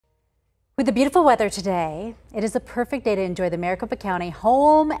With the beautiful weather today, it is a perfect day to enjoy the Maricopa County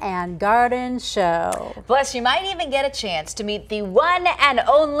Home and Garden Show. Plus, you might even get a chance to meet the one and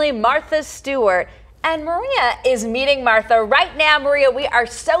only Martha Stewart. And Maria is meeting Martha right now. Maria, we are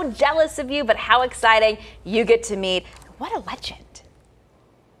so jealous of you, but how exciting you get to meet. What a legend.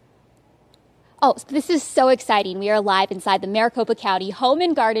 Oh, this is so exciting. We are live inside the Maricopa County Home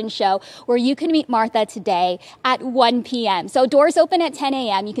and Garden Show where you can meet Martha today at 1 p.m. So doors open at 10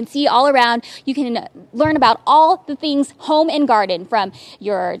 a.m. You can see all around. You can learn about all the things home and garden, from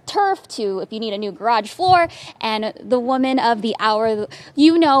your turf to if you need a new garage floor. And the woman of the hour,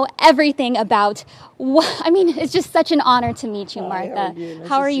 you know everything about it's just such an honor to meet you, Martha.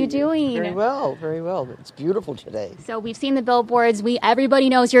 How are you doing? Very well, very well. It's beautiful today. So we've seen the billboards. Everybody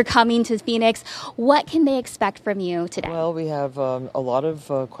knows you're coming to Phoenix. What can they expect from you today? Well, we have a lot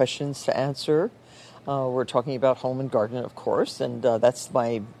of questions to answer. We're talking about home and garden, of course, and that's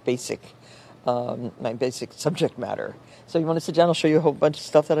my basic subject matter. So you want to sit down? I'll show you a whole bunch of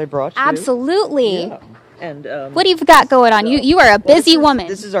stuff that I brought you. Absolutely. Yeah. And what do you got going on? You are a busy woman.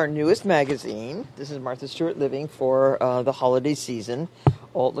 This is our newest magazine. This is Martha Stewart Living for the holiday season.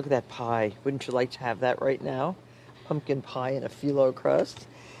 Oh, look at that pie. Wouldn't you like to have that right now? Pumpkin pie and a phyllo crust.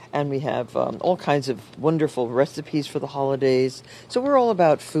 And we have all kinds of wonderful recipes for the holidays. So we're all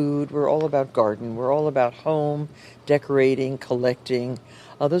about food. We're all about garden. We're all about home, decorating, collecting.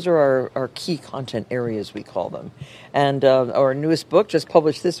 Those are our key content areas, we call them. And our newest book, just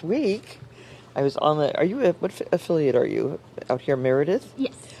published this week, I was on the, what affiliate are you out here, Meredith?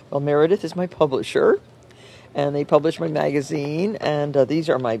 Yes. Well, Meredith is my publisher, and they publish my magazine, and these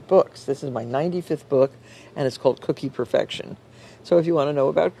are my books. This is my 95th book, and it's called Cookie Perfection. So if you want to know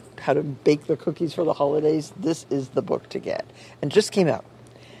about how to bake the cookies for the holidays, this is the book to get. And just came out.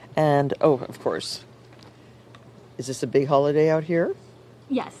 And, oh, of course, is this a big holiday out here?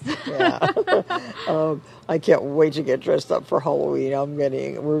 Yes. Yeah. I can't wait to get dressed up for Halloween.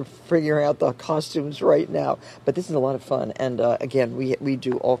 We're figuring out the costumes right now. But this is a lot of fun. And again, we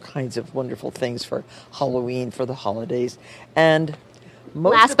do all kinds of wonderful things for Halloween, for the holidays. And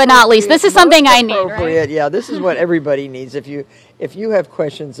last but not least, this is something I need, right? Yeah, this is what everybody needs. If you have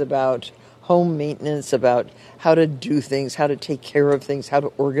questions about home maintenance, about how to do things, how to take care of things, how to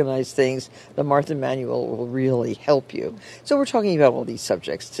organize things, the Martha Manual will really help you. So we're talking about all these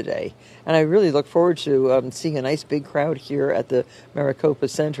subjects today. And I really look forward to seeing a nice big crowd here at the Maricopa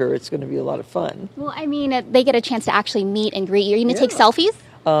Center. It's going to be a lot of fun. Well, they get a chance to actually meet and greet you. Are you going to take selfies?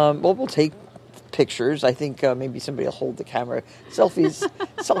 Well, we'll take pictures. I think maybe somebody will hold the camera.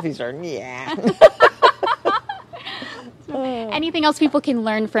 Selfies are, yeah. Anything else people can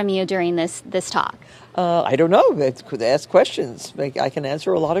learn from you during this talk? I don't know. Ask questions. I can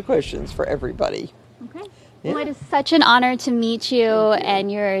answer a lot of questions for everybody. Okay. Yeah. Well, it is such an honor to meet you,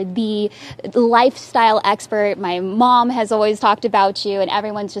 and you're the lifestyle expert. My mom has always talked about you, and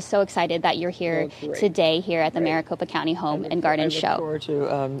everyone's just so excited that you're here today here at the Maricopa County Home and Garden Show. I look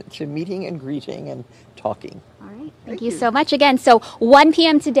forward to meeting and greeting and talking. All right. Thank you so much again. So 1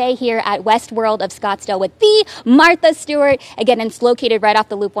 p.m. today here at West World of Scottsdale with the Martha Stewart. Again, it's located right off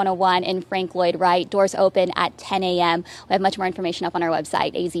the Loop 101 in Frank Lloyd Wright. Doors open at 10 a.m. We have much more information up on our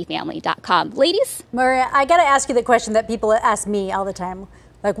website, azfamily.com. Ladies? Maria, I got to ask you the question that people ask me all the time.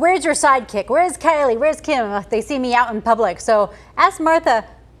 Like, where's your sidekick? Where's Kylie? Where's Kim? They see me out in public. So ask Martha,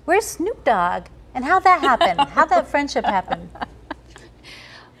 where's Snoop Dogg? And how'd that happen? How'd that friendship happen?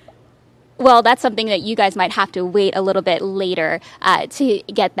 Well, that's something that you guys might have to wait a little bit later to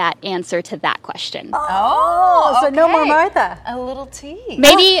get that answer to that question. Oh, so no more Martha. A little tease.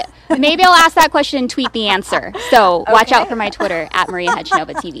 Maybe I'll ask that question and tweet the answer. So watch out for my Twitter at Maria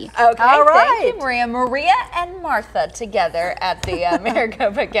Hedgenova TV. Okay, all right. Thank you, Maria. Maria and Martha together at the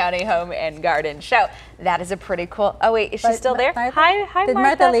Maricopa County Home and Garden Show. That is a pretty cool. Oh wait, is she still there? Martha? Hi, Did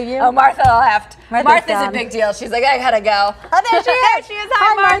Martha. Martha leave you? Oh, Martha, I'll have to. Martha's gone. a big deal. She's like, I gotta go. Oh, there she is. There she is.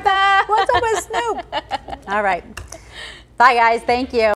 Hi, Martha. What's up with Snoop? All right. Bye, guys. Thank you.